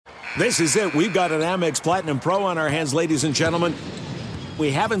This is it. We've got an Amex Platinum Pro on our hands, ladies and gentlemen.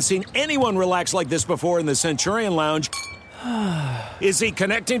 We haven't seen anyone relax like this before in the Centurion Lounge. Is he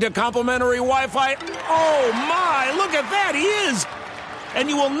connecting to complimentary Wi-Fi? Oh, my. Look at that. He is. And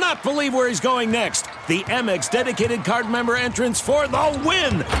you will not believe where he's going next. The Amex dedicated card member entrance for the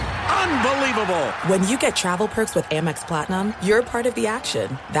win. Unbelievable. When you get travel perks with Amex Platinum, you're part of the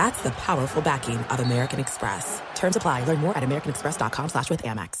action. That's the powerful backing of American Express. Terms apply. Learn more at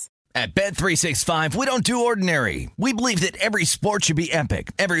americanexpress.com/withAmex. At Bet365, we don't do ordinary. We believe that every sport should be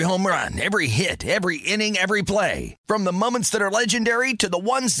epic. Every home run, every hit, every inning, every play. From the moments that are legendary to the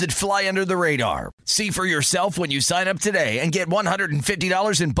ones that fly under the radar. See for yourself when you sign up today and get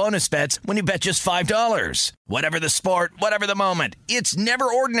 $150 in bonus bets when you bet just $5. Whatever the sport, whatever the moment, it's never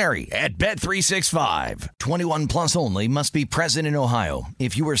ordinary at Bet365. 21 plus only. Must be present in Ohio.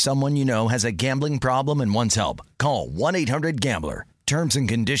 If you or someone you know has a gambling problem and wants help, call 1-800-GAMBLER. Terms and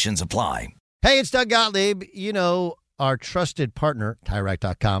conditions apply. Hey, it's Doug Gottlieb. You know, our trusted partner,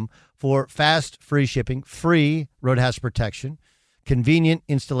 TireRack.com, for fast, free shipping, free road hazard protection, convenient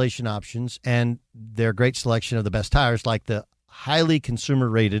installation options, and their great selection of the best tires like the highly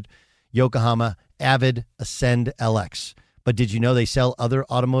consumer-rated Yokohama Avid Ascend LX. But did you know they sell other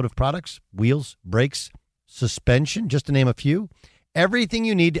automotive products? Wheels, brakes, suspension, just to name a few. Everything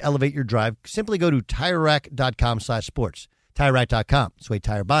you need to elevate your drive. Simply go to TireRack.com/sports. TireRack.com. It's the way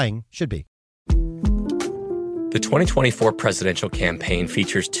tire buying should be. The 2024 presidential campaign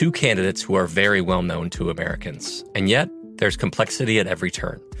features two candidates who are very well known to Americans. And yet, there's complexity at every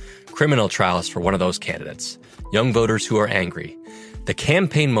turn. Criminal trials for one of those candidates. Young voters who are angry. The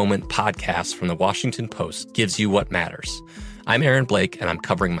Campaign Moment podcast from the Washington Post gives you what matters. I'm Aaron Blake, and I'm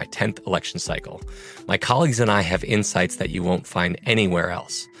covering my 10th election cycle. My colleagues and I have insights that you won't find anywhere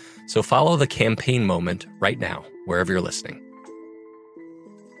else. So follow the Campaign Moment right now, wherever you're listening.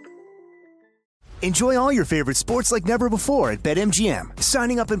 Enjoy all your favorite sports like never before at BetMGM.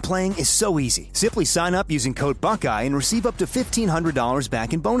 Signing up and playing is so easy. Simply sign up using code Buckeye and receive up to $1,500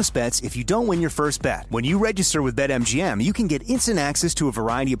 back in bonus bets if you don't win your first bet. When you register with BetMGM, you can get instant access to a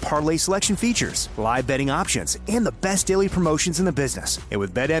variety of parlay selection features, live betting options, and the best daily promotions in the business. And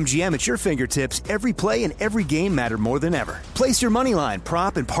with BetMGM at your fingertips, every play and every game matter more than ever. Place your moneyline,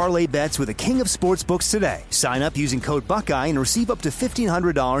 prop, and parlay bets with the king of sportsbooks today. Sign up using code Buckeye and receive up to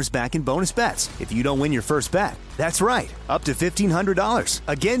 $1,500 back in bonus bets if you don't win your first bet. That's right, up to $1,500.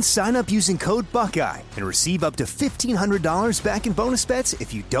 Again, sign up using code Buckeye and receive up to $1,500 back in bonus bets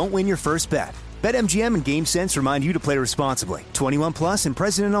if you don't win your first bet. BetMGM and GameSense remind you to play responsibly. 21 plus and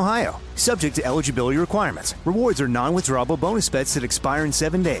present in Ohio. Subject to eligibility requirements. Rewards are non-withdrawable bonus bets that expire in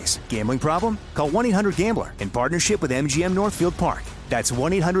 7 days. Gambling problem? Call 1-800-GAMBLER in partnership with MGM Northfield Park. That's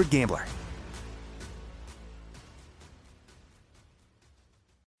 1-800-GAMBLER.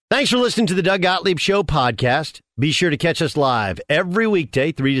 Thanks for listening to the Doug Gottlieb Show podcast. Be sure to catch us live every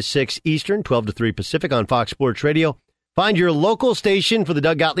weekday, 3 to 6 Eastern, 12 to 3 Pacific on Fox Sports Radio. Find your local station for the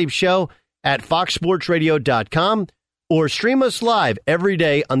Doug Gottlieb Show at foxsportsradio.com or stream us live every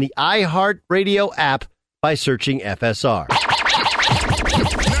day on the iHeartRadio app by searching FSR. Now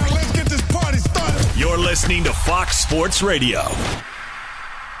let's get this party started. You're listening to Fox Sports Radio.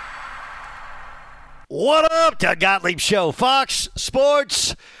 What up, Doug Gottlieb Show, Fox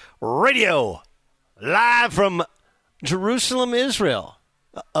Sports Radio, live from Jerusalem, Israel.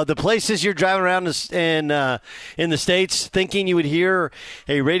 The places you're driving around in the States thinking you would hear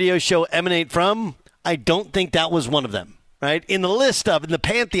a radio show emanate from, I don't think that was one of them, right? In the list of, in the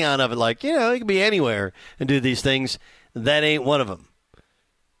pantheon of it, like, you know, it could be anywhere and do these things. That ain't one of them.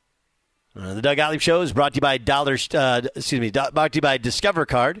 The Doug Gottlieb Show is brought to you by brought to you by Discover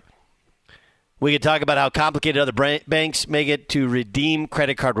Card. We could talk about how complicated other banks make it to redeem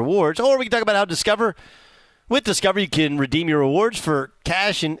credit card rewards, or we can talk about how with Discover, you can redeem your rewards for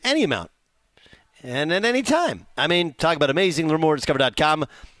cash in any amount and at any time. I mean, talk about amazing. Learn more at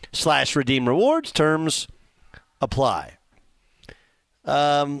discover.com/redeem rewards. Terms apply.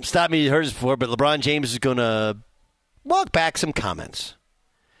 Stop me, you heard this before, but LeBron James is going to walk back some comments.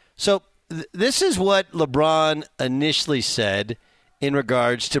 So this is what LeBron initially said in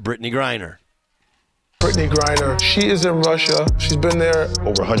regards to Brittany Griner. Brittany Griner, she is in Russia. She's been there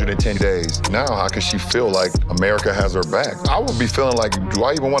over 110 days. Now, how can she feel like America has her back? I would be feeling like, do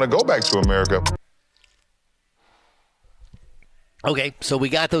I even want to go back to America? Okay, so we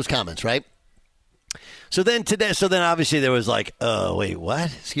got those comments, right? So then obviously there was like, wait,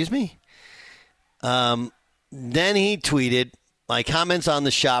 what? Excuse me? Then he tweeted, my comments on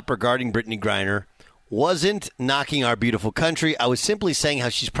the shop regarding Brittany Griner wasn't knocking our beautiful country. I was simply saying how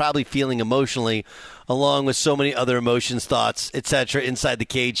she's probably feeling emotionally, along with so many other emotions, thoughts, etc., inside the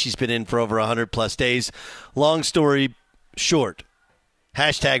cage she's been in for over 100-plus days. Long story short,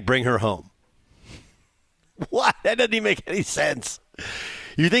 hashtag bring her home. What? That doesn't even make any sense.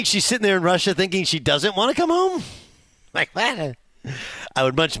 You think she's sitting there in Russia thinking she doesn't want to come home? Like, what?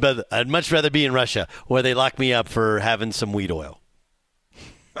 I'd much rather be in Russia where they lock me up for having some weed oil.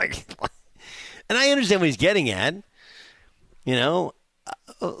 Like, and I understand what he's getting at. You know,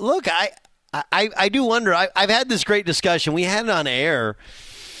 look, I do wonder. I've had this great discussion. We had it on air.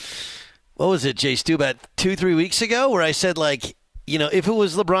 What was it, Jay Stu, about 2-3 weeks ago, where I said, like, you know, if it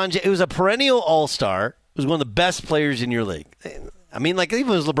was LeBron James, it was a perennial all-star. It was one of the best players in your league. I mean, like, even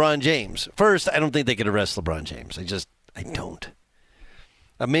if it was LeBron James. First, I don't think they could arrest LeBron James. I don't.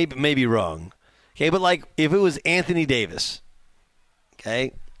 I may be wrong. Okay, but, like, if it was Anthony Davis,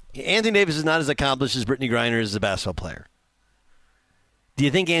 okay, Anthony Davis is not as accomplished as Brittany Griner is as a basketball player. Do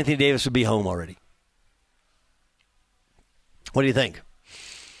you think Anthony Davis would be home already? What do you think?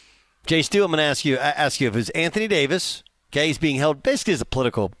 Jay Stu, I'm going to ask you if it's Anthony Davis, okay, he's being held basically as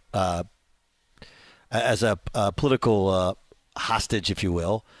a political hostage, if you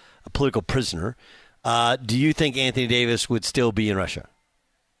will, a political prisoner. Do you think Anthony Davis would still be in Russia?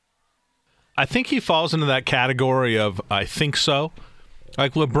 I think he falls into that category of I think so.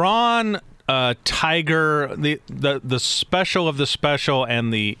 Like LeBron, Tiger, the special of the special,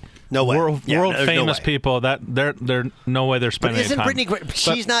 and the world famous people that they're no way they're spending. But isn't Brittany?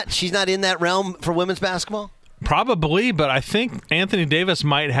 She's not in that realm for women's basketball. Probably, but I think Anthony Davis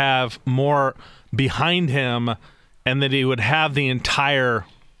might have more behind him, and that he would have the entire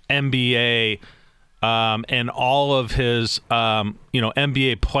NBA and all of his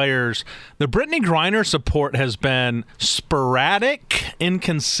NBA players. The Brittany Griner support has been sporadic,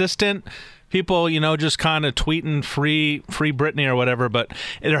 inconsistent. People, just kind of tweeting free Britney or whatever, but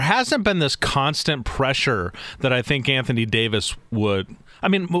there hasn't been this constant pressure that I think Anthony Davis would. I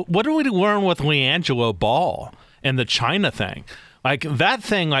mean, what do we learn with LiAngelo Ball and the China thing? Like, that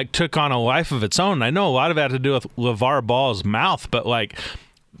thing, like, took on a life of its own. I know a lot of it had to do with LeVar Ball's mouth, but, like,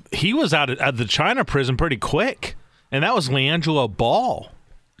 he was out at the China prison pretty quick, and that was LiAngelo Ball.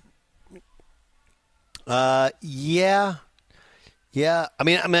 Yeah. I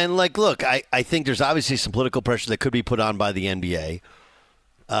mean, like, look, I think there's obviously some political pressure that could be put on by the NBA.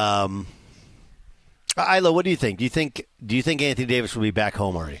 Isla, what do you think? Do you think Anthony Davis will be back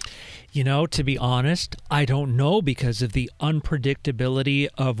home already? To be honest, I don't know because of the unpredictability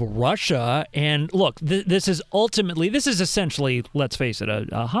of Russia. And look, this is essentially, let's face it,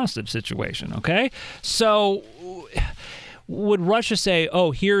 a hostage situation, okay? So would Russia say,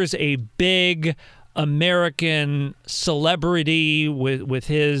 oh, here's a big American celebrity with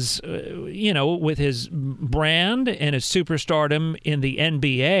his with his brand and his superstardom in the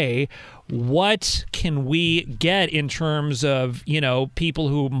NBA, what can we get in terms of people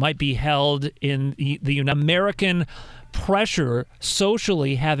who might be held in the American pressure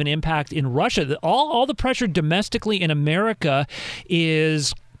socially have an impact in Russia? All the pressure domestically in America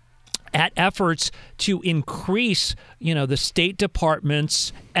is at efforts to increase the State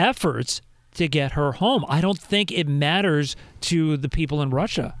Department's efforts to get her home. I don't think it matters to the people in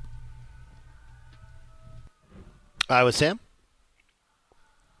Russia. Sam?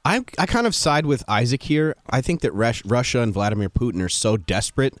 I kind of side with Isaac here. I think that Russia and Vladimir Putin are so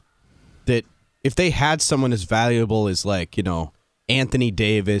desperate that if they had someone as valuable as, like, Anthony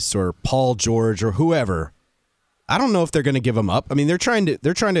Davis or Paul George or whoever, I don't know if they're going to give them up. I mean, they're trying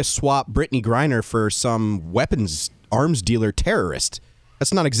to swap Brittany Griner for some arms dealer terrorist.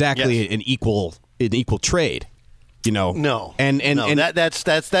 That's not exactly an equal trade, No, and that's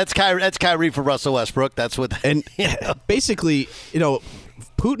Kyrie for Russell Westbrook. That's what. Basically,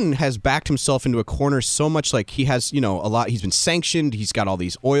 Putin has backed himself into a corner so much. Like, he has, a lot. He's been sanctioned. He's got all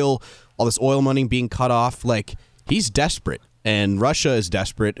this oil money being cut off. Like, he's desperate, and Russia is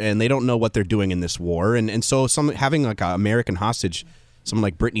desperate, and they don't know what they're doing in this war. And so having like an American hostage, someone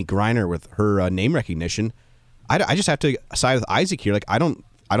like Brittany Griner with her name recognition. I just have to side with Isaac here. Like, I don't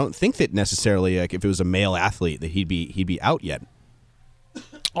think that necessarily, like, if it was a male athlete that he'd be out yet.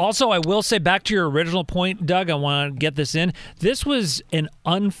 Also, I will say, back to your original point, Doug, I want to get this in. This was an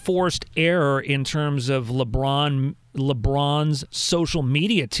unforced error in terms of LeBron's social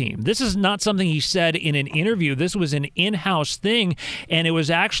media team. This is not something he said in an interview. This was an in-house thing, and it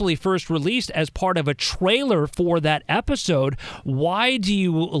was actually first released as part of a trailer for that episode. Why do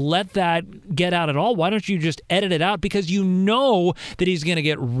you let that get out at all? Why don't you just edit it out? Because you know that he's going to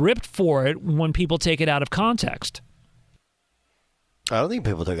get ripped for it when people take it out of context. I don't think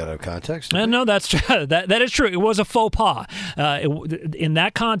people took it out of context. No, that's true. That is true. It was a faux pas. In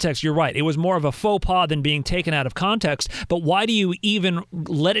that context, you're right. It was more of a faux pas than being taken out of context. But why do you even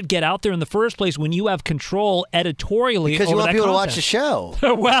let it get out there in the first place when you have control editorially? Because you over want that people content? to watch the show.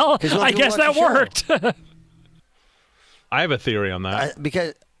 Well, I guess that worked. I have a theory on that.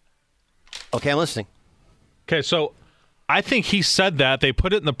 Okay, I'm listening. Okay, so I think he said that. They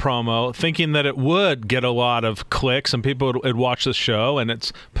put it in the promo thinking that it would get a lot of clicks and people would watch the show, and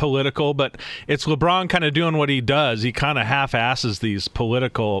it's political, but it's LeBron kind of doing what he does. He kind of half-asses these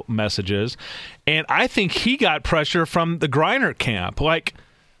political messages, and I think he got pressure from the Griner camp. Like,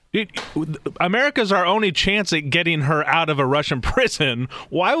 America's our only chance at getting her out of a Russian prison.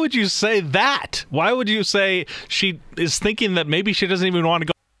 Why would you say that? Why would you say she is thinking that maybe she doesn't even want to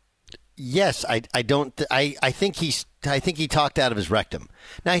go? Yes, I don't. I think he talked out of his rectum.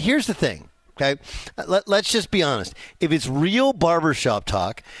 Now, here's the thing. Okay, let's just be honest. If it's real barbershop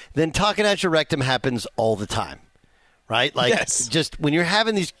talk, then talking out your rectum happens all the time, right? Like, yes. Just when you're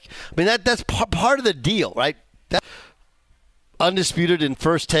having these. I mean, that's part of the deal, right? That undisputed in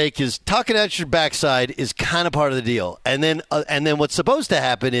First Take is talking out your backside is kind of part of the deal, and then what's supposed to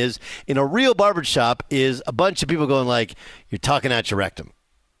happen is in a real barbershop is a bunch of people going like, "You're talking out your rectum."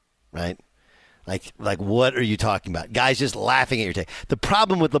 Right? Like what are you talking about? Guys just laughing at your take. The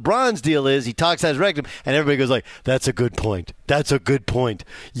problem with LeBron's deal is he talks out his rectum and everybody goes like, that's a good point. That's a good point.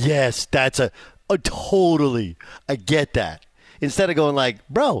 Yes, that's a totally. I get that. Instead of going like,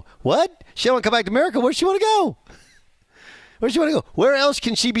 bro, what? She don't want to come back to America. Where's she want to go? Where's she want to go? Where else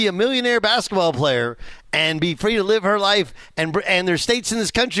can she be a millionaire basketball player and be free to live her life? And there's states in this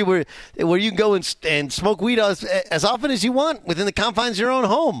country where you can go and smoke weed as often as you want within the confines of your own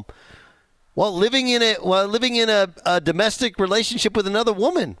home, while living in a domestic relationship with another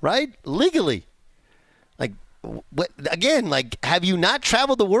woman, right? Legally. Like, what, again, like, have you not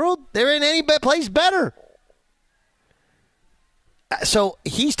traveled the world? They're in any place better. So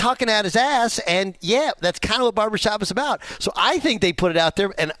he's talking out his ass, and yeah, that's kind of what barbershop is about. So I think they put it out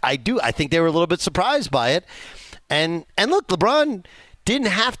there, and I think they were a little bit surprised by it. And look, LeBron didn't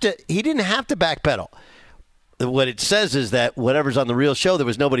have to backpedal. What it says is that whatever's on the real show, there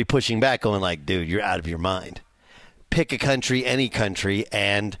was nobody pushing back going like, dude, you're out of your mind. Pick a country, any country,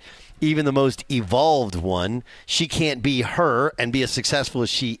 and even the most evolved one, she can't be her and be as successful as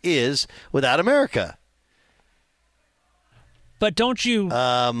she is without America. But don't you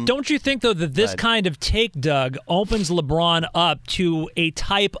think, though, that this kind of take, Doug, opens LeBron up to a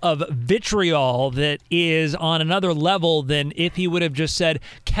type of vitriol that is on another level than if he would have just said,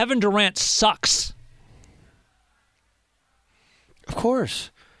 Kevin Durant sucks? Of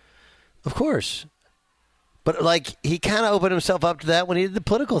course. But, like, he kind of opened himself up to that when he did the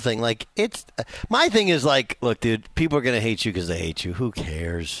political thing. Like, my thing is, like, look, dude, people are going to hate you because they hate you. Who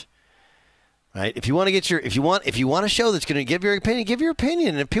cares? Right? If you want to if you want a show that's going to give your opinion, give your opinion.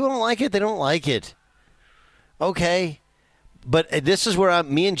 And if people don't like it, they don't like it. Okay. But this is where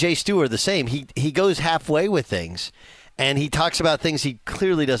me and Jay Stu are the same. He goes halfway with things, and he talks about things he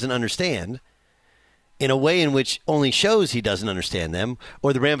clearly doesn't understand in a way in which only shows he doesn't understand them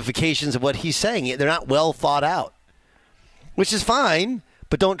or the ramifications of what he's saying. They're not well thought out, which is fine.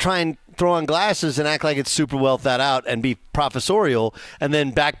 But don't try and throw on glasses and act like it's super well thought out and be professorial and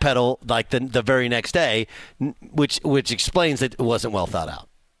then backpedal like the very next day, which explains that it wasn't well thought out.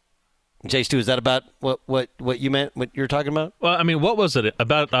 Jay Stu, is that about what you meant? What you're talking about? Well, I mean, what was it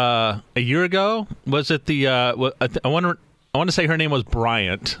about a year ago? Was it the I want to say her name was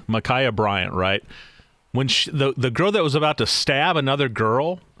Micaiah Bryant, right? When the girl that was about to stab another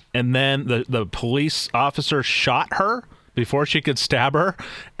girl, and then the police officer shot her before she could stab her,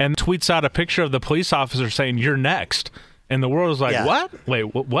 and tweets out a picture of the police officer saying, "You're next." And the world was like, What? Wait,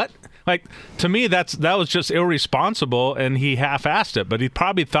 what? Like, to me, that was just irresponsible, and he half-assed it. But he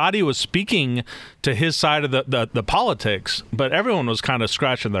probably thought he was speaking to his side of the politics, but everyone was kind of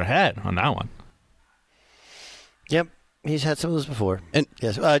scratching their head on that one. Yep. He's had some of those before. And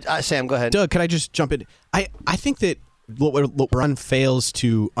yes, Sam, go ahead. Doug, can I just jump in? I think that what LeBron fails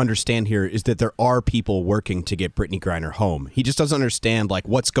to understand here is that there are people working to get Brittany Griner home. He just doesn't understand like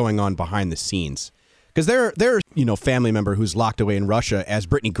what's going on behind the scenes. Because there's family member who's locked away in Russia as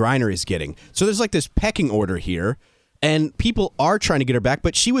Brittany Griner is getting. So there's like this pecking order here, and people are trying to get her back.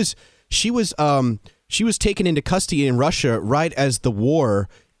 But she was taken into custody in Russia right as the war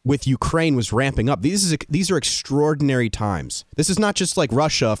with Ukraine was ramping up. These are extraordinary times. This is not just like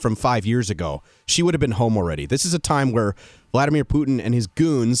Russia from 5 years ago. She would have been home already. This is a time where Vladimir Putin and his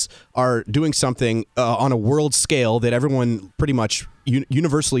goons are doing something on a world scale that everyone pretty much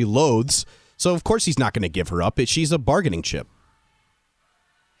universally loathes. So, of course, he's not going to give her up. She's a bargaining chip.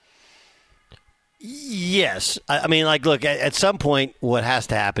 Yes, I mean, like, look, at some point, what has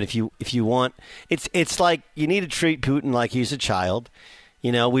to happen if you want, it's like you need to treat Putin like he's a child.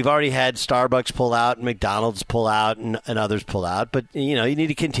 You know, we've already had Starbucks pull out, and McDonald's pull out, and others pull out, but you know, you need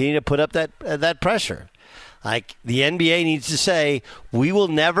to continue to put up that pressure. Like the NBA needs to say, we will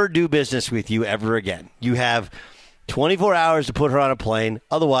never do business with you ever again. You have 24 hours to put her on a plane.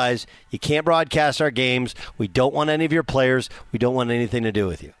 Otherwise, you can't broadcast our games. We don't want any of your players. We don't want anything to do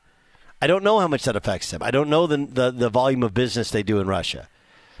with you. I don't know how much that affects them. I don't know the volume of business they do in Russia.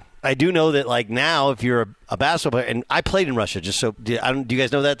 I do know that, like, now, if you're a basketball player, and I played in Russia, just so, do you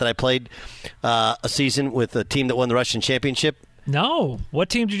guys know that I played a season with a team that won the Russian championship? No. What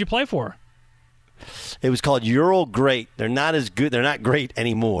team did you play for? It was called Ural Great. They're not as good. They're not great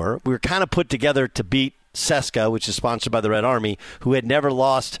anymore. We were kind of put together to beat CSKA, which is sponsored by the Red Army, who had never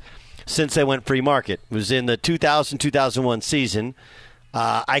lost since they went free market. It was in the 2000-2001 season.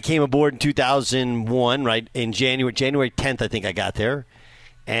 I came aboard in 2001, right, in January 10th, I think I got there.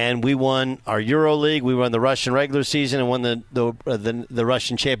 And we won our Euro League, we won the Russian regular season, and won the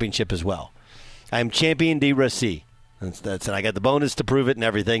Russian championship as well. I'm champion de Russie. That's it. I got the bonus to prove it and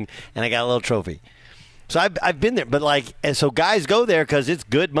everything, and I got a little trophy. So I've been there, but like, and so guys go there because it's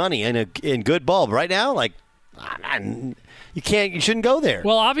good money and good ball. But right now, like, you shouldn't go there.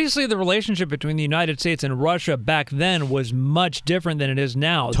 Well, obviously, the relationship between the United States and Russia back then was much different than it is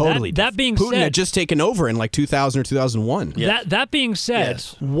now. Totally. That being Putin said, had just taken over in like 2000 or 2001. Yes. That being said,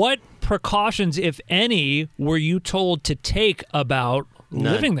 what precautions, if any, were you told to take about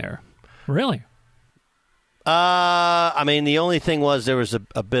living there? Really? I mean, the only thing was there was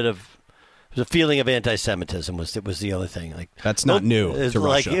a bit of. There's a feeling of anti-Semitism was the other thing. Like that's not new to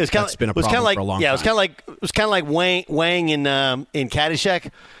like, Russia. That's been a problem for a long time. Yeah, it was kind of like Wang in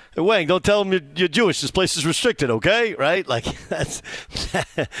Caddyshack. Hey, Wang, don't tell him you're Jewish. This place is restricted, okay? Right? Like that's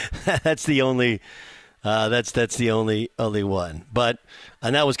the only that's the only one. But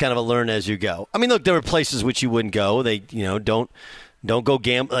and that was kind of a learn as you go. I mean, look, there were places which you wouldn't go. They don't go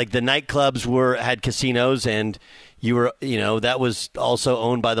gamble. Like the nightclubs had casinos and. You were, that was also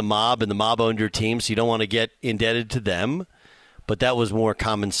owned by the mob, and the mob owned your team, so you don't want to get indebted to them. But that was more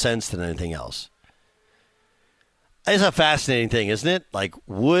common sense than anything else. It's a fascinating thing, isn't it? Like,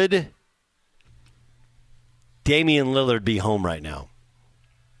 would Damian Lillard be home right now?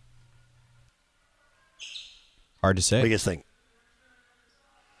 Hard to say. What do you guys think?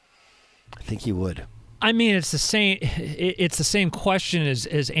 I think he would. I mean, it's the same. It's the same question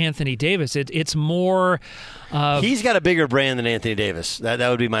as Anthony Davis. It's more. He's got a bigger brand than Anthony Davis. That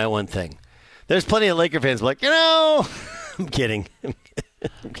would be my one thing. There's plenty of Laker fans like, I'm kidding. I'm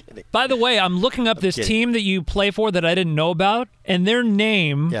kidding. By the way, I'm looking up this team that you play for that I didn't know about, and their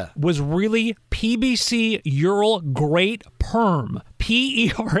name was really PBC Ural Great Perm.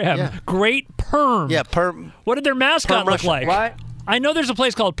 PERM. Yeah. Great Perm. Yeah, Perm. What did their mascot look Russia. like? Right. I know there's a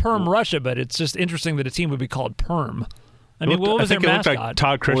place called Perm, Russia, but it's just interesting that a team would be called Perm. I mean, what was their mascot? Looked like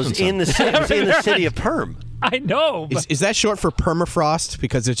Todd Christensen. It was in the city of Perm. I know. Is that short for permafrost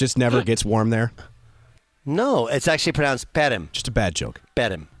because it just never gets warm there? No, it's actually pronounced Perim. Just a bad joke.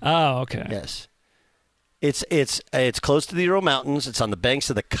 Perim. Oh, okay. Yes. It's close to the Ural Mountains. It's on the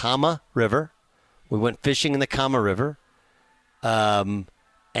banks of the Kama River. We went fishing in the Kama River.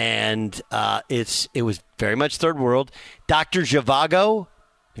 And it was very much third world. Dr. Zhivago.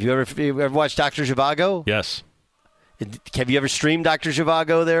 Have you ever watched Dr. Zhivago? Yes. Have you ever streamed Dr.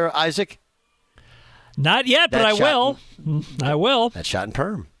 Zhivago there, Isaac? Not yet, but I will. I will. That's shot in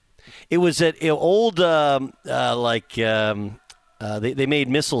Perm. It was at old, they made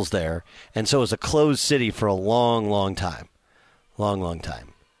missiles there, and so it was a closed city for a long, long time. Long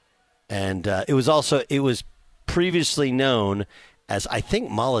time. And it was previously known as, I think,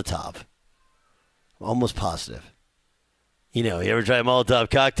 Molotov. I'm almost positive. You ever try a Molotov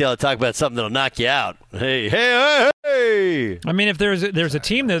cocktail and talk about something that'll knock you out? Hey! I mean, if there's a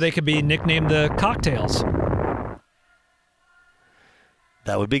team there, they could be nicknamed the Cocktails.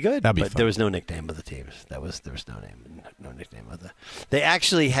 That would be good. That'd be but fun. There was no nickname of the teams. There was no nickname of the. They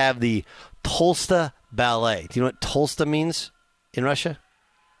actually have the Tolsta Ballet. Do you know what Tolsta means in Russia?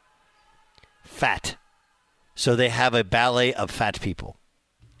 Fat. So they have a ballet of fat people.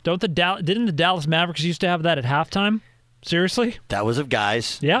 Didn't the Dallas Mavericks used to have that at halftime? Seriously? That was of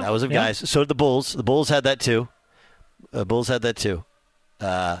guys. Yeah. That was of guys. So did the Bulls. The Bulls had that too.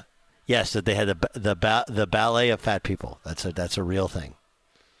 Yes, that they had the ballet of fat people. That's a real thing.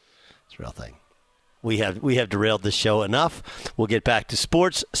 It's a real thing. we have derailed the show enough. We'll get back to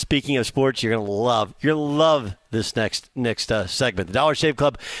sports. Speaking of sports, you're gonna love this next segment. The Dollar Shave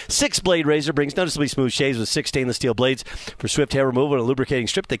Club 6-blade razor brings noticeably smooth shaves with 6 stainless steel blades for swift hair removal and a lubricating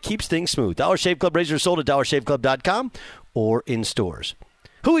strip that keeps things smooth. Dollar Shave Club razor is sold at dollarshaveclub.com or in stores.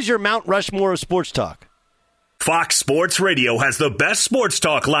 Who is your Mount Rushmore of sports talk? Fox Sports Radio has the best sports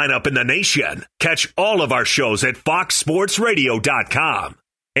talk lineup in the nation. Catch all of our shows at foxsportsradio.com.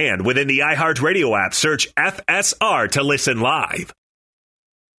 And within the iHeartRadio app, search FSR to listen live.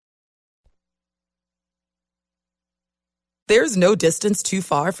 There's no distance too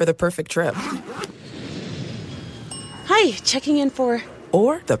far for the perfect trip. Hi, checking in for...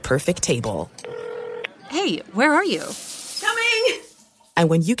 Or the perfect table. Hey, where are you? Coming! And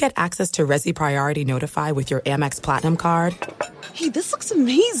when you get access to Resi Priority Notify with your Amex Platinum card... Hey, this looks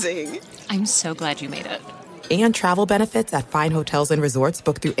amazing. I'm so glad you made it. And travel benefits at fine hotels and resorts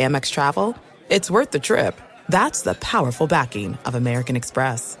booked through Amex Travel, it's worth the trip. That's the powerful backing of American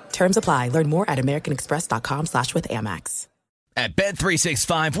Express. Terms apply. Learn more at americanexpress.com/withAmex. At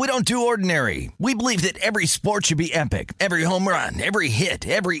Bet365, we don't do ordinary. We believe that every sport should be epic. Every home run, every hit,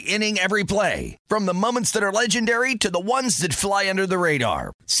 every inning, every play. From the moments that are legendary to the ones that fly under the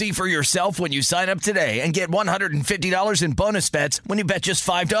radar. See for yourself when you sign up today and get $150 in bonus bets when you bet just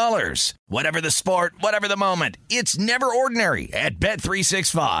 $5. Whatever the sport, whatever the moment, it's never ordinary at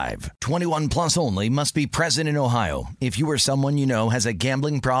Bet365. 21 plus only. Must be present in Ohio. If you or someone you know has a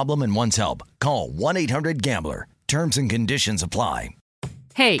gambling problem and wants help, call 1-800-GAMBLER. Terms and conditions apply.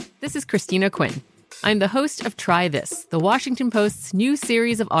 Hey, this is Christina Quinn. I'm the host of Try This, the Washington Post's new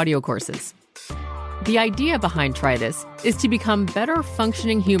series of audio courses. The idea behind Try This is to become better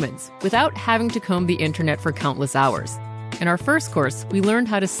functioning humans without having to comb the internet for countless hours. In our first course, we learned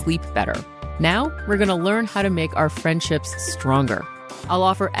how to sleep better. Now, we're going to learn how to make our friendships stronger. I'll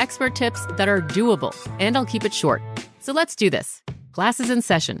offer expert tips that are doable, and I'll keep it short. So let's do this. Class is in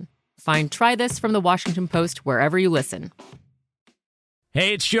session. Find Try This from the Washington Post wherever you listen.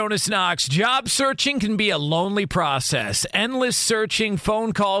 Hey, it's Jonas Knox. Job searching can be a lonely process. Endless searching,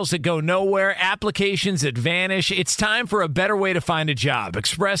 phone calls that go nowhere, applications that vanish. It's time for a better way to find a job.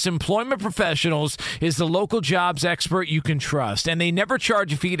 Express Employment Professionals is the local jobs expert you can trust, and they never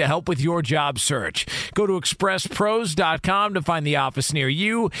charge a fee to help with your job search. Go to expresspros.com to find the office near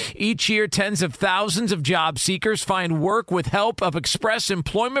you. Each year, tens of thousands of job seekers find work with help of Express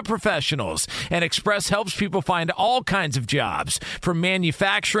Employment Professionals, and Express helps people find all kinds of jobs, from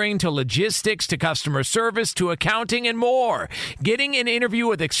manufacturing to logistics to customer service to accounting and more. Getting an interview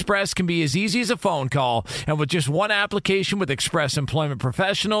with Express can be as easy as a phone call, and with just one application with Express Employment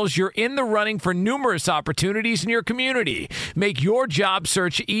Professionals, you're in the running for numerous opportunities in your community. Make your job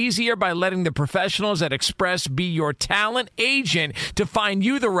search easier by letting the professionals at Express be your talent agent to find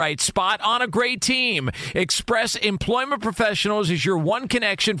you the right spot on a great team. Express Employment Professionals is your one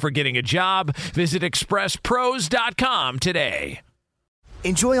connection for getting a job. Visit expresspros.com today.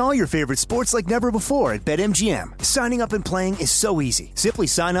 Enjoy all your favorite sports like never before at BetMGM. Signing up and playing is so easy. Simply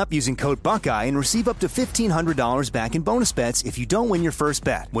sign up using code Buckeye and receive up to $1,500 back in bonus bets if you don't win your first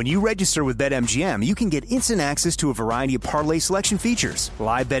bet. When you register with BetMGM, you can get instant access to a variety of parlay selection features,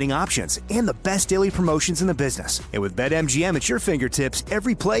 live betting options, and the best daily promotions in the business. And with BetMGM at your fingertips,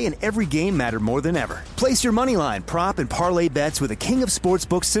 every play and every game matter more than ever. Place your moneyline, prop, and parlay bets with the king of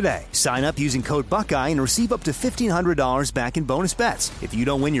sportsbooks today. Sign up using code Buckeye and receive up to $1,500 back in bonus bets if you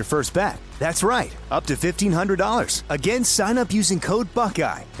don't win your first bet. That's right, up to $1,500. Again, sign up using code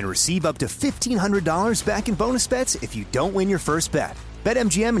Buckeye and receive up to $1,500 back in bonus bets if you don't win your first bet.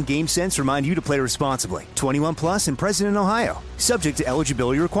 BetMGM and GameSense remind you to play responsibly. 21 plus and present in Ohio. Subject to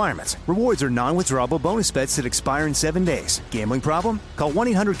eligibility requirements. Rewards are non-withdrawable bonus bets that expire in 7 days. Gambling problem? Call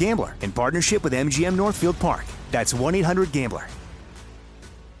 1-800-GAMBLER in partnership with MGM Northfield Park. That's 1-800-GAMBLER.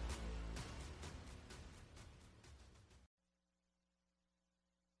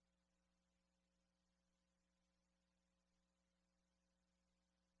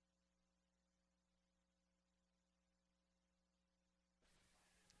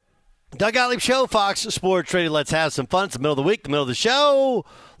 Doug Gottlieb Show, Fox Sports Radio. Let's have some fun. It's the middle of the week, the middle of the show.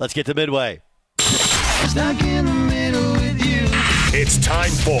 Let's get to Midway. Stuck in the middle with you. It's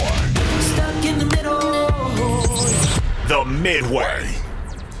time for Stuck in the middle. the Midway.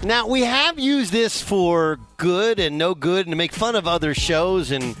 Now, we have used this for good and no good and to make fun of other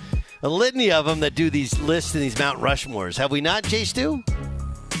shows and a litany of them that do these lists and these Mount Rushmores. Have we not, Jay Stu?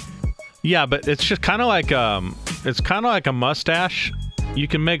 Yeah, but it's just kind of like a mustache. You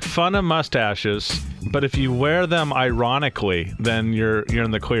can make fun of mustaches, but if you wear them ironically, then you're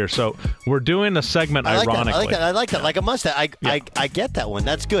in the clear. So we're doing a segment ironically. I like that. Like a mustache. I get that one.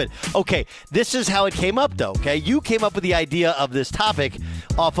 That's good. Okay, this is how it came up, though. Okay, you came up with the idea of this topic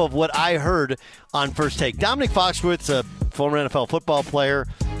off of what I heard on First Take. Dominic Foxworth's a former NFL football player,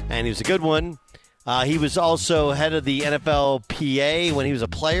 and he was a good one. He was also head of the NFLPA when he was a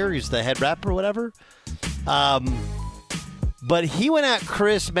player. He was the head rep or whatever. But he went at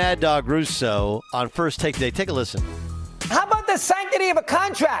Chris Mad Dog Russo on First Take today. Take a listen. How about the sanctity of a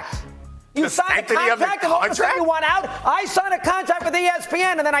contract? You sign a contract and all of a sudden you want out. I signed a contract with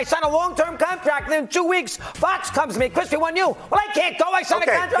ESPN and then I signed a long-term contract and in 2 weeks Fox comes to me. Chris, we want you. Well, I can't go. I signed a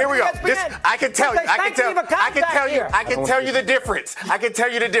contract here we with go. ESPN. I can tell you. I can tell you the difference. I can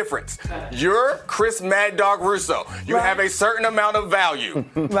tell you the difference. You're Chris Mad Dog Russo. You have a certain amount of value.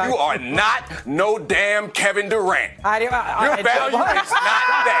 You are not no damn Kevin Durant. Your value is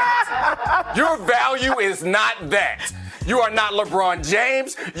not that. Your value is not that. You are not LeBron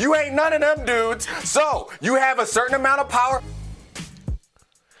James. You ain't none of them dudes. So you have a certain amount of power.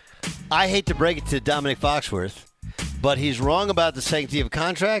 I hate to break it to Dominic Foxworth, but he's wrong about the sanctity of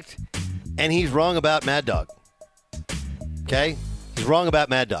contract, and he's wrong about Mad Dog. Okay? He's wrong about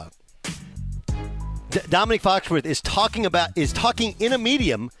Mad Dog. Dominic Foxworth is talking in a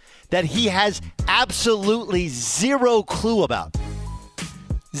medium that he has absolutely zero clue about.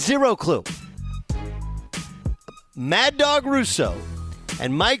 Zero clue. Mad Dog Russo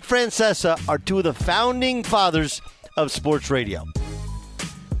and Mike Francesa are two of the founding fathers of sports radio.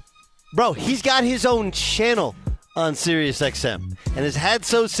 Bro, he's got his own channel on SiriusXM and has had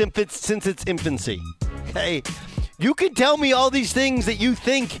so since its infancy. Okay? You can tell me all these things that you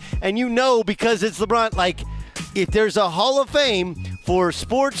think and you know because it's LeBron. Like, if there's a Hall of Fame for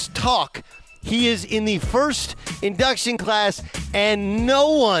sports talk, he is in the first induction class and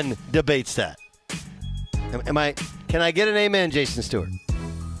no one debates that. Can I get an amen, Jason Stewart?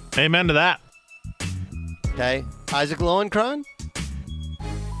 Amen to that. Okay. Isaac Lowenkron?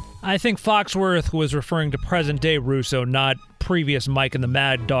 I think Foxworth was referring to present-day Russo, not previous Mike and the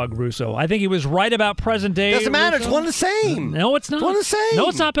Mad Dog Russo. I think he was right about present-day Doesn't matter. Russo. It's one and the same. No, it's not. It's one and the same. No,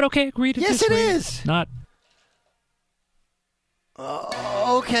 it's not, but okay, agreed to Yes, disagree. it is. Not.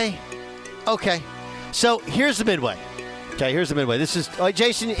 Okay. So here's the midway. Okay, here's the midway. This is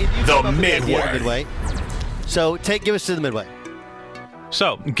Jason. You The midway. So give us to the midway.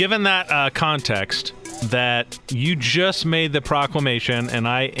 So, given that context, that you just made the proclamation and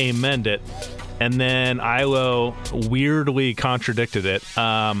I amend it, and then Ilo weirdly contradicted it,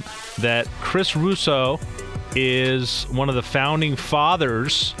 that Chris Russo is one of the founding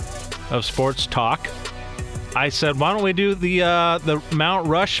fathers of sports talk. I said, why don't we do the Mount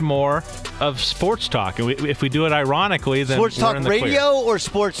Rushmore of sports talk? And if we do it ironically, then sports we're talk in the radio clear. Or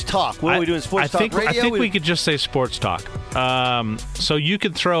sports talk? What are we doing? Sports talk radio? I think we could just say sports talk. So you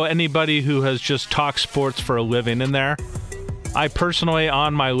could throw anybody who has just talked sports for a living in there. I personally,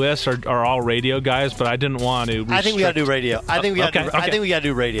 on my list, are all radio guys, but I didn't want to. I think we got to do radio. I think we got to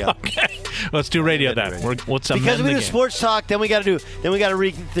do radio. Okay, let's do radio then. Let's amend because we the do game. sports talk, then we got to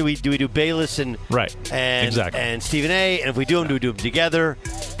do we do Bayless and exactly. and Stephen A. And if we do them together,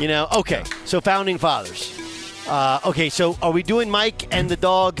 Okay, so founding fathers. Okay, so are we doing Mike and the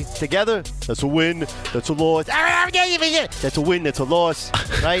dog together? That's a win. That's a loss. That's a win. That's a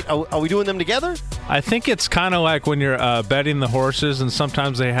loss. Right? Are we doing them together? I think it's kind of like when you're betting the horses, and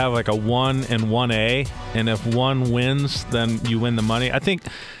sometimes they have like a 1 and 1A, and if one wins, then you win the money. I think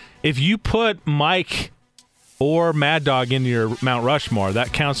if you put Mike or Mad Dog into your Mount Rushmore,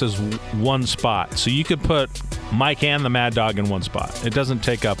 that counts as one spot. So you could put Mike and the Mad Dog in one spot. It doesn't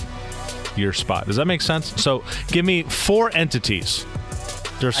take up your spot. Does that make sense? So give me 4 entities.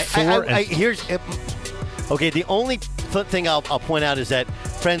 There's 4 entities. Okay, the only thing I'll point out is that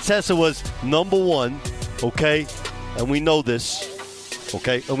Francesa was number 1, okay? And we know this,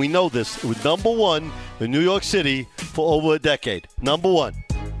 okay? And we know this. It was number 1 in New York City for over a decade. Number 1.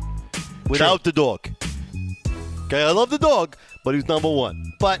 Without the dog. Okay, I love the dog, but he's number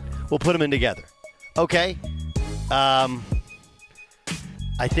 1. But we'll put them in together. Okay? I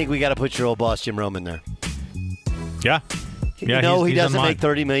think we got to put your old boss, Jim Rome, in there. Yeah. He doesn't make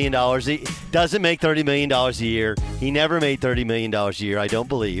 $30 million. He doesn't make $30 million a year. He never made $30 million a year, I don't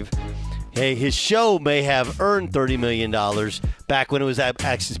believe. Hey, his show may have earned $30 million back when it was at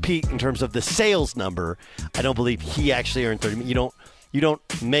its peak in terms of the sales number. I don't believe he actually earned $30 million. You don't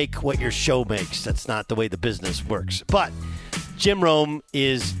make what your show makes. That's not the way the business works. But Jim Rome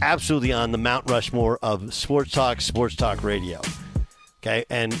is absolutely on the Mount Rushmore of sports talk radio. Okay,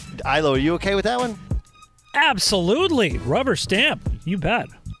 and Ilo, are you okay with that one? Absolutely. Rubber stamp. You bet.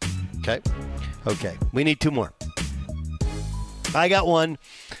 Okay. Okay. We need 2 more. I got one,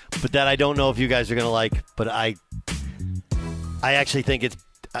 but that I don't know if you guys are going to like, but I actually think it's,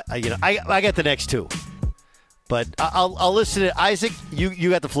 I got the next 2. But I'll listen to Isaac. You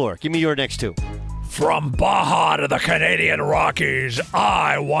got the floor. Give me your next 2. From Baja to the Canadian Rockies,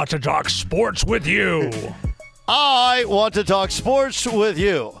 I want to talk sports with you. I want to talk sports with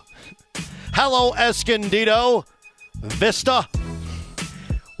you. Hello, Escondido. Vista.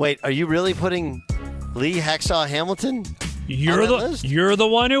 Wait, are you really putting Lee Hacksaw Hamilton? You're the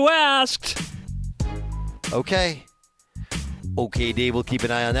one who asked. Okay. Okay, Dave, we'll keep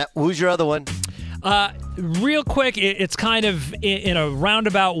an eye on that. Who's your other one? Real quick, it's kind of in a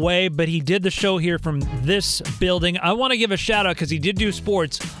roundabout way, but he did the show here from this building. I want to give a shout out because he did do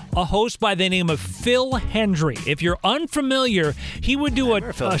sports. A host by the name of Phil Hendry. If you're unfamiliar, he would do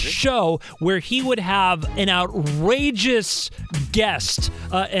a show where he would have an outrageous guest,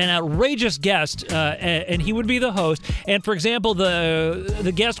 and he would be the host. And for example,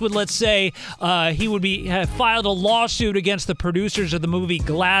 the guest would, let's say, he would have filed a lawsuit against the producers of the movie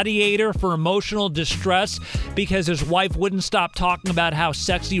Gladiator for emotional distress because his wife wouldn't stop talking about how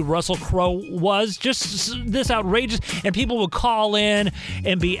sexy Russell Crowe was. Just this outrageous, and people would call in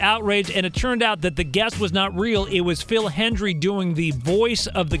and be outraged, and it turned out that the guest was not real. It was Phil Hendry doing the voice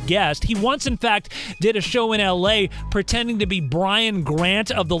of the guest. He once, in fact, did a show in L.A. pretending to be Brian Grant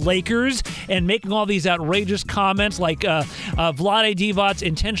of the Lakers and making all these outrageous comments like Vlade Divac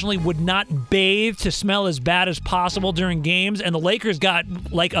intentionally would not bathe to smell as bad as possible during games, and the Lakers got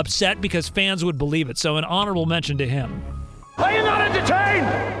upset because fans would believe it. So an honorable mention to him. Are you not entertained?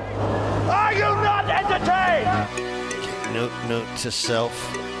 Are you not entertained? Note to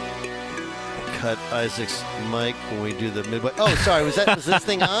self. Cut Isaac's mic when we do the midway. Oh, sorry. Was this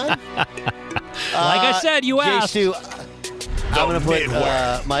thing on? Like I said, you asked. Stu, I'm going to put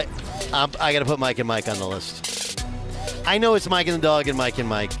I got to put Mike and Mike on the list. I know it's Mike and the Dog and Mike and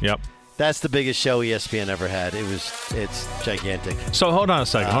Mike. Yep. That's the biggest show ESPN ever had. It's gigantic. So hold on a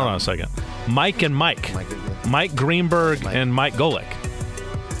second. Mike and Mike. Mike Greenberg and Mike Golick.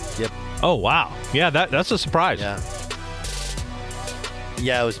 Yep. Oh, wow. Yeah, that's a surprise.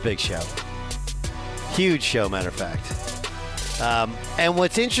 Yeah, it was a big show. Huge show, matter of fact. And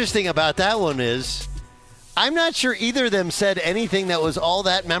what's interesting about that one is I'm not sure either of them said anything that was all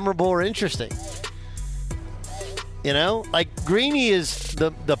that memorable or interesting. You know? Like, Greeny is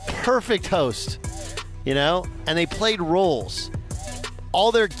the perfect host, you know? And they played roles.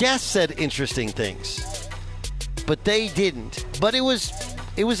 All their guests said interesting things. But they didn't. But it was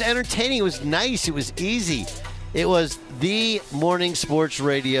entertaining. It was nice. It was easy. It was the morning sports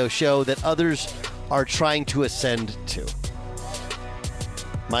radio show that others are trying to ascend to.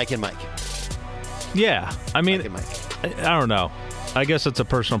 Mike and Mike. Yeah. I mean, Mike and Mike. I don't know. I guess it's a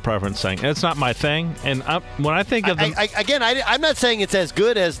personal preference thing. It's not my thing. And when I think of them... I'm not saying it's as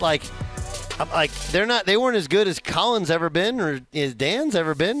good as, they weren't as good as Colin's ever been or as Dan's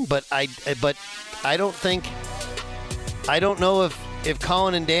ever been, but I don't know if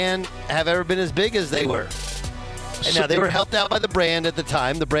Colin and Dan have ever been as big as they were. And now, they were helped out by the brand at the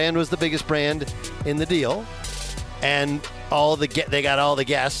time. The brand was the biggest brand in the deal. And they got all the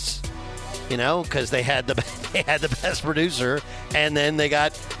guests, you know, because they had the best producer. And then they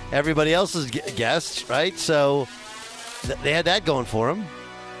got everybody else's guests, right? So they had that going for them.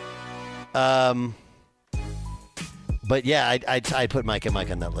 But yeah, I'd put Mike and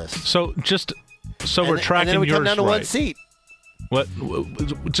Mike on that list. So we're tracking and then we yours come down to right. one seat. What?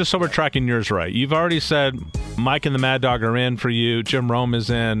 Just so we're tracking yours right. You've already said Mike and the Mad Dog are in for you. Jim Rome is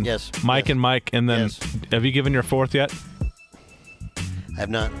in. Yes. Mike and Mike, and then have you given your fourth yet? I have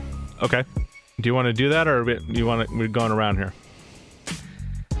not. Okay. Do you want to do that, or we're going around here?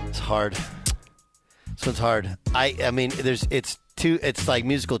 It's hard. This one's hard. I mean, it's like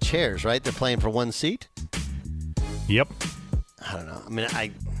musical chairs, right? They're playing for one seat. Yep. I don't know. I mean, I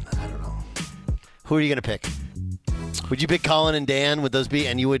don't know. Who are you going to pick? Would you pick Colin and Dan? Would those be?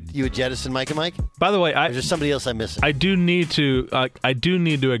 And you would jettison Mike and Mike? By the way, or is there somebody else I'm missing? I do need to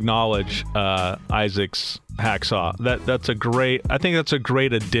acknowledge Isaac's Hacksaw. I think that's a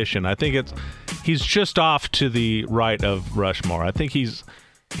great addition. I think he's just off to the right of Rushmore. I think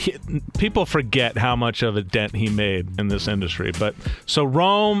people forget how much of a dent he made in this industry. But so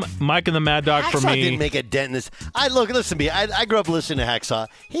Rome, Mike and the Mad Dog for me. Didn't make a dent in this. Listen to me. I grew up listening to Hacksaw.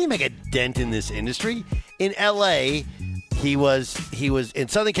 He didn't make a dent in this industry. In L.A., he was in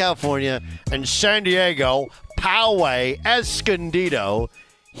Southern California and San Diego, Poway, Escondido.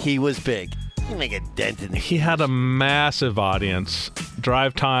 He was big. He didn't make a dent in this. He had a massive audience.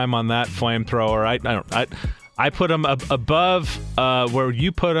 Drive time on that flamethrower. I put them above where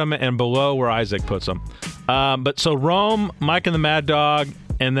you put them and below where Isaac puts them. But so Rome, Mike and the Mad Dog,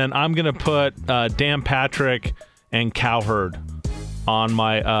 and then I'm going to put Dan Patrick and Cowherd on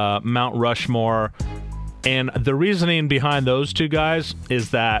my Mount Rushmore. And the reasoning behind those two guys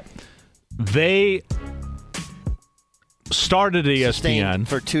is that they started ESPN Sustained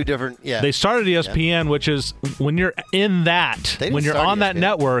for two different. Yeah, they started ESPN, which is when you're in that, when you're on that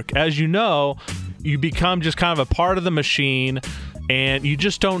network, as you know, you become just kind of a part of the machine, and you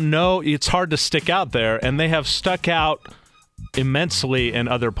just don't know. It's hard to stick out there, and they have stuck out immensely in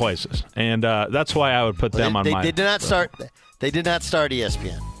other places, and that's why I would put them on my. They did not start. They did not start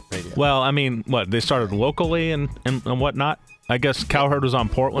ESPN radio. Well, I mean, what they started locally and whatnot. I guess Cowherd was on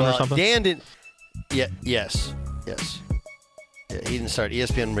Portland or something. Dan didn't. Yeah. Yes. Yeah, he didn't start.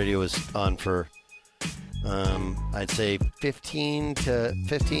 ESPN radio was on for, I'd say 15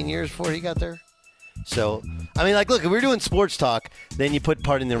 years before he got there. So, I mean, like, look, if we're doing sports talk, then you put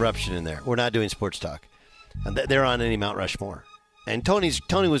Pardon the Interruption in there. We're not doing sports talk. And they're on any Mount Rushmore. And Tony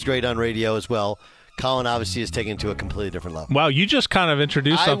was great on radio as well. Colin obviously is taken to a completely different level. Wow, you just kind of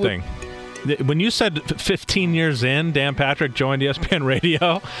introduced something. When you said 15 years in, Dan Patrick joined ESPN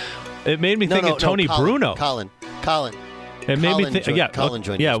Radio, it made me think of Tony Bruno. Colin. It made me think. Colin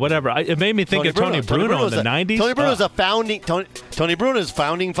joined. Yeah, whatever. It made me think of Tony Bruno in the 90s. Tony Bruno is a founding. Tony Bruno is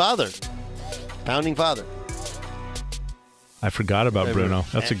founding father. Founding father. I forgot about Bruno.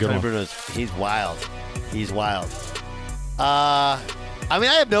 That's a good one. He's wild. I mean,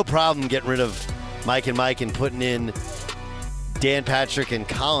 I have no problem getting rid of Mike and putting in Dan Patrick and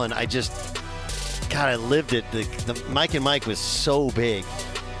Colin. I lived it. The Mike and Mike was so big.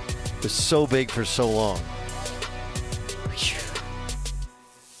 It was so big for so long.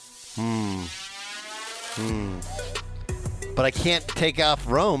 But I can't take off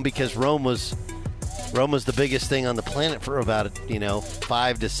Rome because Rome was the biggest thing on the planet for about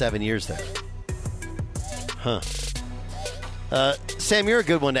 5 to 7 years there. Sam, you're a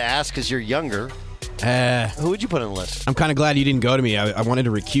good one to ask because you're younger. Who would you put on the list? I'm kind of glad you didn't go to me. I wanted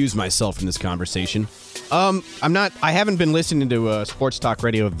to recuse myself from this conversation. I haven't been listening to sports talk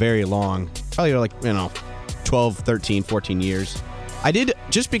radio very long. Probably 12, 13, 14 years. I did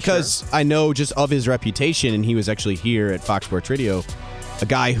just because I know just of his reputation, and he was actually here at Fox Sports Radio, a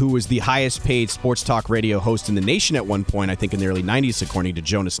guy who was the highest paid sports talk radio host in the nation at one point, I think in the early 90s, according to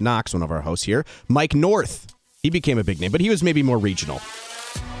Jonas Knox, one of our hosts here. Mike North. He became a big name, but he was maybe more regional.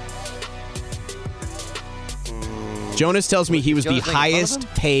 Jonas tells me he was the highest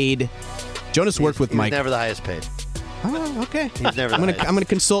paid. Jonas worked with Mike. He was never the highest paid. Oh, okay. He's never. I'm gonna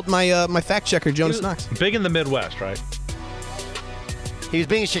consult my my fact checker, Jonas Knox. Big in the Midwest, right? He was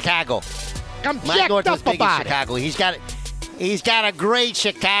big in Chicago. Mike North was big in Chicago. He's got a great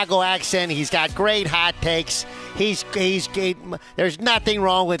Chicago accent. He's got great hot takes. There's nothing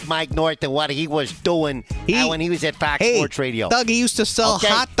wrong with Mike North and what he was doing when he was at Fox Sports Radio. Dougie used to sell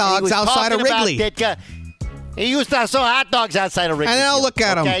hot dogs outside of Wrigley. He used to sell hot dogs outside of Wrigley. And now look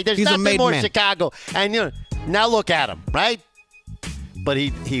at him. There's He's nothing a made more man. Chicago. And now look at him, right? But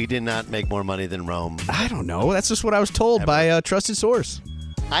he did not make more money than Rome. I don't know. That's just what I was told by a trusted source.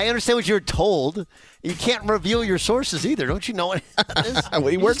 I understand what you're told. You can't reveal your sources either. Don't you know what it is? Well,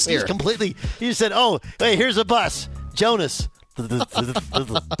 he works here. He just said, oh, hey, here's a bus. Jonas. All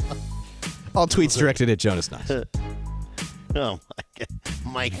tweets directed at Jonas Knox. Oh,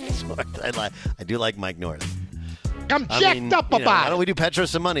 Mike North. I do like Mike North. I'm jacked up about why don't we do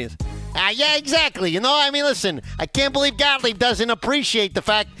Petros and Money? Yeah, exactly. Listen, I can't believe Gottlieb doesn't appreciate the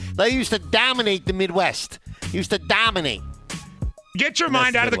fact that he used to dominate the Midwest. He used to dominate. Get your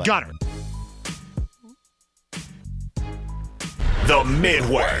mind out of the gutter. The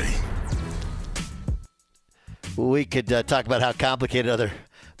Midway. We could talk about how complicated other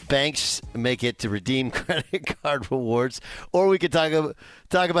banks make it to redeem credit card rewards, or we could talk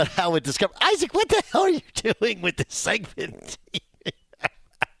about how it discovered. Isaac, what the hell are you doing with this segment?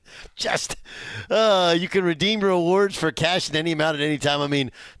 Just, you can redeem rewards for cash in any amount at any time. I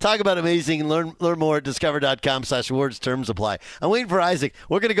mean, talk about amazing. Learn more at discover.com/rewards. Terms apply. I'm waiting for Isaac.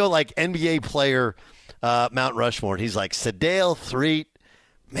 We're going to go like NBA player Mount Rushmore. And he's like, Sedale, Threet.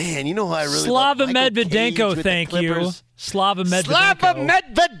 Man, you know who I really love? Slava Medvedenko, thank you. Slava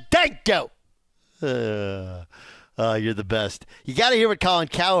Medvedenko. You're the best. You got to hear what Colin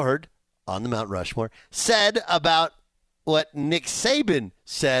Cowherd on the Mount Rushmore said about what Nick Saban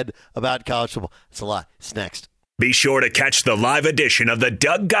said about college football. It's a lot. It's next. Be sure to catch the live edition of the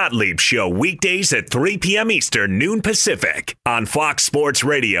Doug Gottlieb Show weekdays at 3 p.m. Eastern, noon Pacific on Fox Sports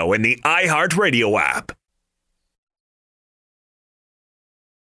Radio and the iHeartRadio app.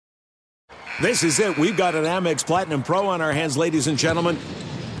 This is it. We've got an Amex Platinum Pro on our hands, ladies and gentlemen.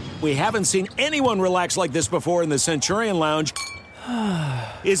 We haven't seen anyone relax like this before in the Centurion Lounge.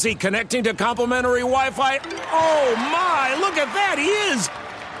 Is he connecting to complimentary Wi-Fi? Oh, my! Look at that! He is!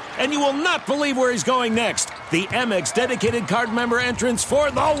 And you will not believe where he's going next. The Amex dedicated card member entrance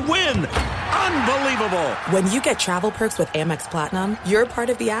for the win! Unbelievable! When you get travel perks with Amex Platinum, you're part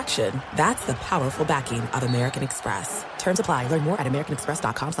of the action. That's the powerful backing of American Express. Terms apply. Learn more at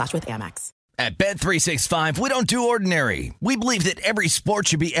americanexpress.com/withAmex. At Bet365, we don't do ordinary. We believe that every sport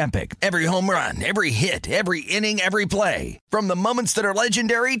should be epic. Every home run, every hit, every inning, every play. From the moments that are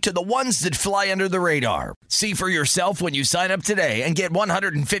legendary to the ones that fly under the radar. See for yourself when you sign up today and get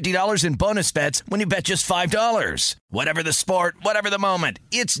 $150 in bonus bets when you bet just $5. Whatever the sport, whatever the moment,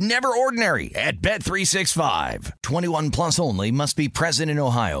 it's never ordinary at Bet365. 21 plus only. Must be present in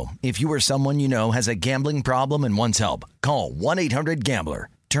Ohio. If you or someone you know has a gambling problem and wants help, call 1-800-GAMBLER.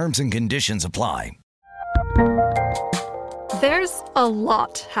 Terms and conditions apply. There's a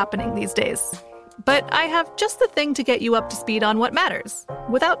lot happening these days, but I have just the thing to get you up to speed on what matters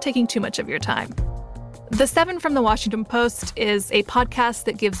without taking too much of your time. The 7 from the Washington Post is a podcast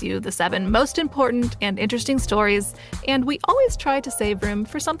that gives you the 7 most important and interesting stories, and we always try to save room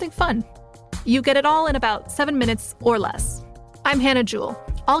for something fun. You get it all in about 7 minutes or less. I'm Hannah Jewell.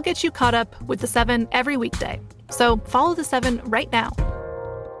 I'll get you caught up with the 7 every weekday. So follow the 7 right now.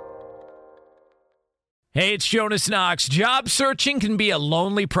 Hey, it's Jonas Knox. Job searching can be a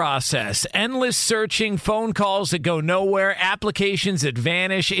lonely process. Endless searching, phone calls that go nowhere, applications that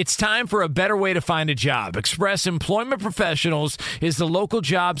vanish. It's time for a better way to find a job. Express Employment Professionals is the local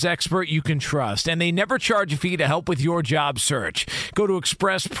jobs expert you can trust, and they never charge a fee to help with your job search. Go to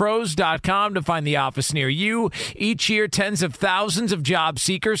expresspros.com to find the office near you. Each year, tens of thousands of job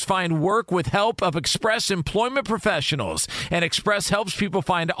seekers find work with help of Express Employment Professionals, and Express helps people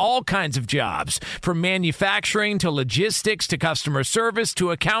find all kinds of jobs, from manufacturing to logistics to customer service to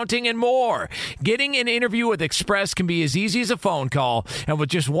accounting and more. Getting an interview with Express can be as easy as a phone call, and with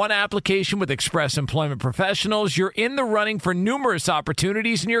just one application with Express Employment Professionals, you're in the running for numerous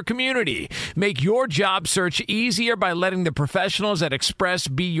opportunities in your community. Make your job search easier by letting the professionals at Express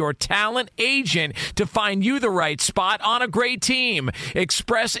be your talent agent to find you the right spot on a great team.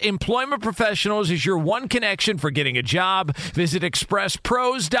 Express Employment Professionals is your one connection for getting a job. Visit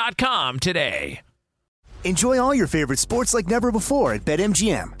expresspros.com today. Enjoy all your favorite sports like never before at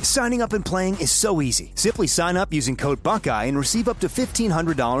BetMGM. Signing up and playing is so easy. Simply sign up using code Buckeye and receive up to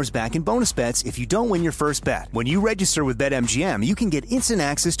 $1,500 back in bonus bets if you don't win your first bet. When you register with BetMGM, you can get instant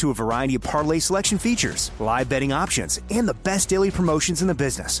access to a variety of parlay selection features, live betting options, and the best daily promotions in the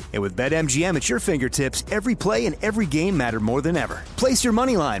business. And with BetMGM at your fingertips, every play and every game matter more than ever. Place your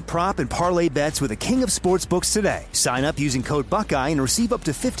moneyline, prop, and parlay bets with the king of sportsbooks today. Sign up using code Buckeye and receive up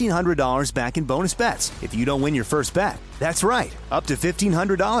to $1,500 back in bonus bets if you don't win your first bet. That's right, up to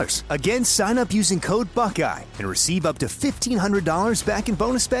 $1,500. Again, sign up using code Buckeye and receive up to $1,500 back in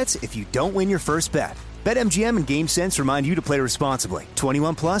bonus bets if you don't win your first bet. BetMGM and GameSense remind you to play responsibly.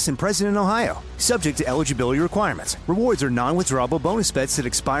 21 plus and present in Ohio. Subject to eligibility requirements. Rewards are non-withdrawable bonus bets that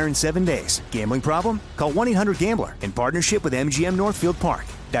expire in 7 days. Gambling problem? Call 1-800-GAMBLER in partnership with MGM Northfield Park.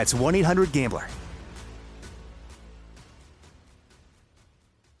 That's 1-800-GAMBLER.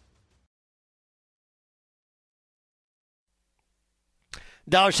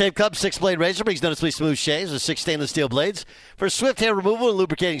 Dollar Shave Club 6-blade razor brings noticeably smooth shaves with 6 stainless steel blades for swift hair removal and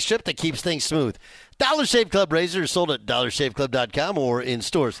lubricating strip that keeps things smooth. Dollar Shave Club razor is sold at dollarshaveclub.com or in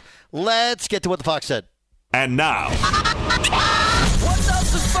stores. Let's get to what the Fox said. And now, What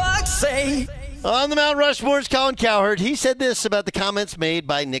does the Fox say? On the Mount Rushmore's Colin Cowherd, he said this about the comments made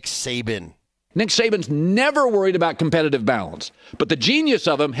by Nick Saban. Nick Saban's never worried about competitive balance, but the genius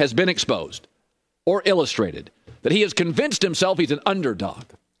of him has been exposed or illustrated. That he has convinced himself he's an underdog.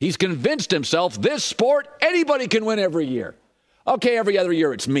 He's convinced himself this sport, anybody can win every year. Okay, every other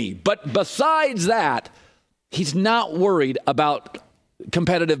year it's me. But besides that, he's not worried about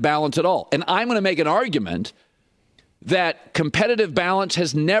competitive balance at all. And I'm going to make an argument that competitive balance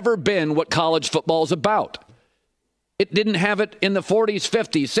has never been what college football is about. It didn't have it in the 40s,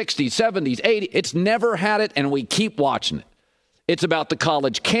 50s, 60s, 70s, 80s. It's never had it, and we keep watching it. It's about the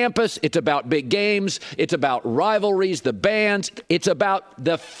college campus. It's about big games. It's about rivalries, the bands. It's about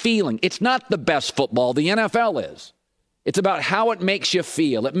the feeling. It's not the best football. The NFL is. It's about how it makes you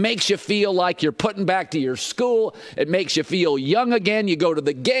feel. It makes you feel like you're putting back to your school. It makes you feel young again. You go to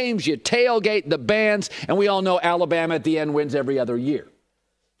the games, you tailgate the bands, and we all know Alabama at the end wins every other year.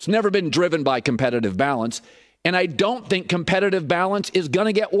 It's never been driven by competitive balance, and I don't think competitive balance is going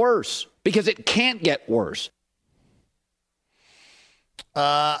to get worse because it can't get worse.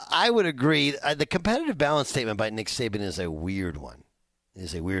 I would agree. The competitive balance statement by Nick Saban is a weird one.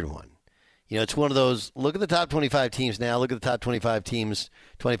 It's one of those, look at the top 25 teams now, look at the top 25 teams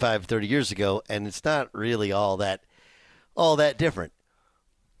 25, 30 years ago, and it's not really all that different.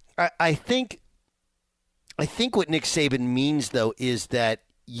 I think what Nick Saban means, though, is that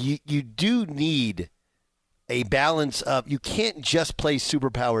you do need a balance of, you can't just play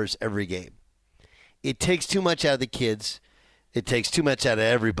superpowers every game. It takes too much out of the kids. It takes too much out of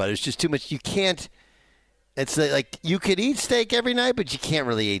everybody. It's just too much. You can't. It's like you could eat steak every night, but you can't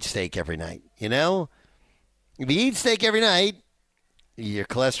really eat steak every night. You know, if you eat steak every night, your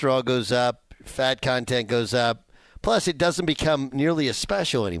cholesterol goes up, fat content goes up. Plus, it doesn't become nearly as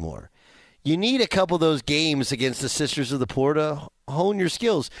special anymore. You need a couple of those games against the Sisters of the Poor to hone your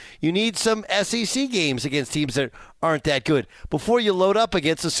skills. You need some SEC games against teams that aren't that good before you load up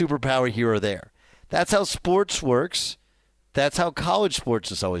against a superpower here or there. That's how sports works. That's how college sports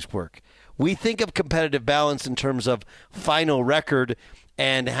has always worked. We think of competitive balance in terms of final record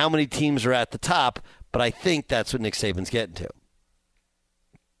and how many teams are at the top, but I think that's what Nick Saban's getting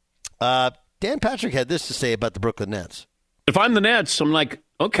to. Dan Patrick had this to say about the Brooklyn Nets. If I'm the Nets, I'm like,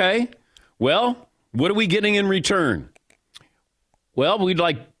 okay, well, what are we getting in return? Well, we'd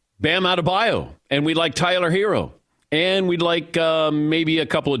like Bam Adebayo, and we'd like Tyler Hero, and we'd like maybe a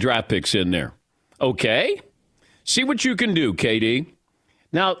couple of draft picks in there. Okay, see what you can do, KD.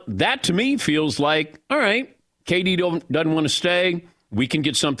 Now, that to me feels like, all right, KD doesn't want to stay. We can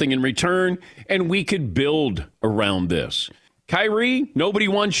get something in return, and we could build around this. Kyrie, nobody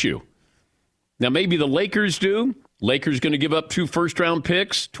wants you. Now, maybe the Lakers do. Lakers going to give up 2 first-round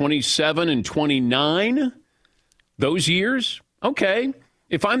picks, 27 and 29, those years. Okay.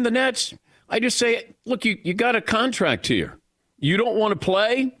 If I'm the Nets, I just say, look, you got a contract here. You don't want to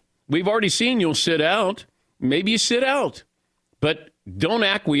play? We've already seen you'll sit out. Maybe you sit out. But don't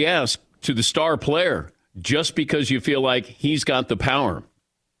acquiesce to the star player just because you feel like he's got the power.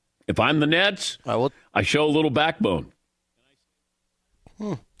 If I'm the Nets, I show a little backbone.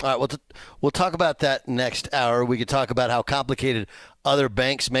 All right, we'll talk about that next hour. We could talk about how complicated other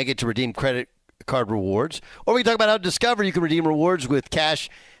banks make it to redeem credit card rewards. Or we can talk about how Discover you can redeem rewards with cash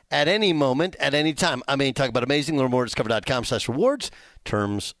at any moment, at any time. I mean, talk about amazing. Learn more at discover.com/rewards.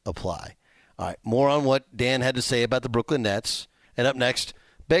 Terms apply. All right, more on what Dan had to say about the Brooklyn Nets. And up next,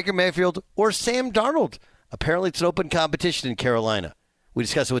 Baker Mayfield or Sam Darnold. Apparently it's an open competition in Carolina. We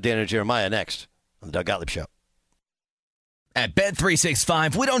discuss it with Dan and Jeremiah next on the Doug Gottlieb Show. At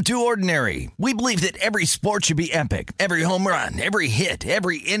Bet365, we don't do ordinary. We believe that every sport should be epic. Every home run, every hit,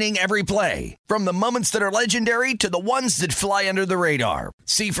 every inning, every play. From the moments that are legendary to the ones that fly under the radar.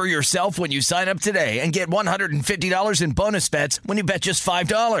 See for yourself when you sign up today and get $150 in bonus bets when you bet just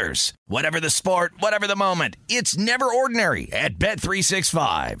 $5. Whatever the sport, whatever the moment, it's never ordinary at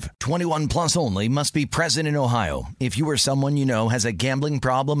Bet365. 21 plus only. Must be present in Ohio. If you or someone you know has a gambling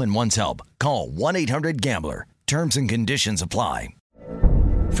problem and wants help, call 1-800-GAMBLER. Terms and conditions apply.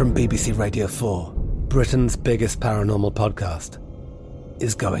 From BBC Radio 4, Britain's biggest paranormal podcast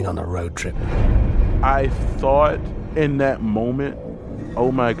is going on a road trip. I thought in that moment, oh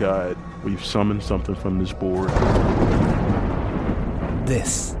my God, we've summoned something from this board.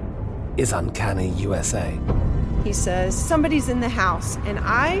 This is Uncanny USA. He says, somebody's in the house, and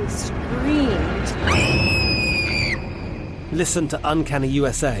I screamed. Listen to Uncanny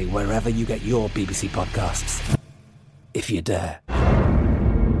USA wherever you get your BBC podcasts, if you dare.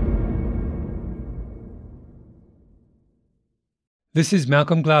 This is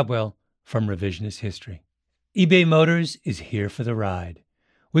Malcolm Gladwell from Revisionist History. eBay Motors is here for the ride.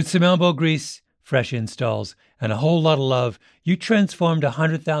 With some elbow grease, fresh installs, and a whole lot of love, you transformed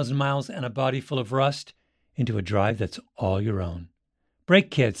 100,000 miles and a body full of rust into a drive that's all your own.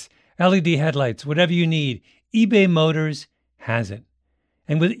 Brake kits, LED headlights, whatever you need, eBay Motors has it.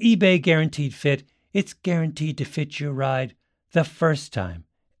 And with eBay Guaranteed Fit, it's guaranteed to fit your ride the first time,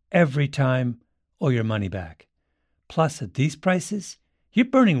 every time, or your money back. Plus, at these prices, you're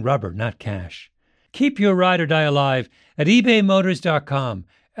burning rubber, not cash. Keep your ride or die alive at ebaymotors.com.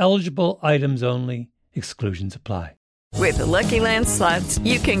 Eligible items only. Exclusions apply. With the Lucky Land Slots,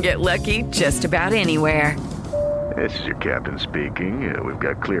 you can get lucky just about anywhere. This is your captain speaking. We've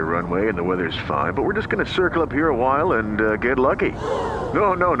got clear runway and the weather's fine, but we're just going to circle up here a while and get lucky.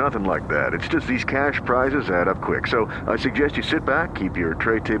 No, nothing like that. It's just these cash prizes add up quick. So I suggest you sit back, keep your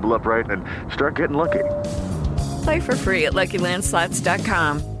tray table upright, and start getting lucky. Play for free at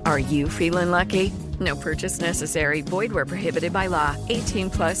LuckyLandSlots.com. Are you feeling lucky? No purchase necessary. Void where prohibited by law. 18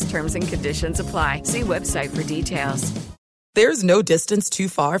 plus terms and conditions apply. See website for details. There's no distance too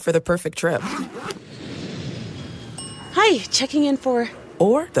far for the perfect trip. Hi, checking in for...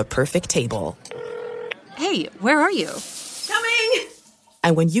 Or the perfect table. Hey, where are you? Coming!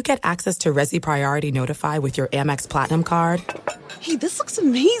 And when you get access to Resi Priority Notify with your Amex Platinum card... Hey, this looks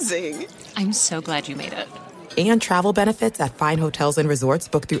amazing. I'm so glad you made it. And travel benefits at fine hotels and resorts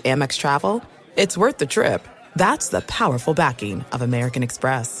booked through Amex Travel, it's worth the trip. That's the powerful backing of American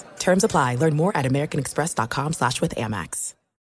Express. Terms apply. Learn more at americanexpress.com/withAmex.